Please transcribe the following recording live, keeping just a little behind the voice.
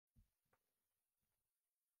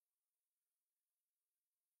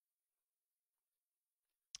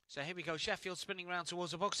So here we go, Sheffield spinning round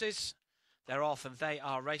towards the boxes. They're off and they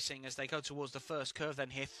are racing as they go towards the first curve. Then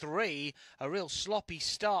here 3, a real sloppy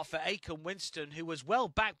start for Aiken Winston, who was well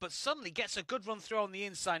back but suddenly gets a good run through on the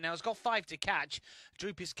inside. Now has got 5 to catch.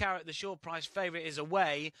 DROOPYS CARAT, the short price favourite, is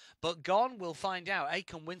away but gone. We'll find out.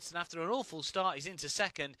 Aiken Winston, after an awful start, is into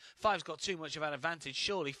second. 5's got too much of an advantage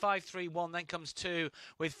surely. 5, 3, 1, then comes 2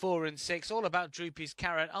 with 4 and 6. All about DROOPYS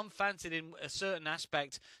CARAT, unfancied in a certain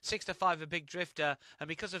aspect. 6 to 5 a big drifter, and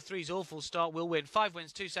because of 3's awful start will win. 5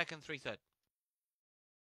 wins, 2 second, 3 third.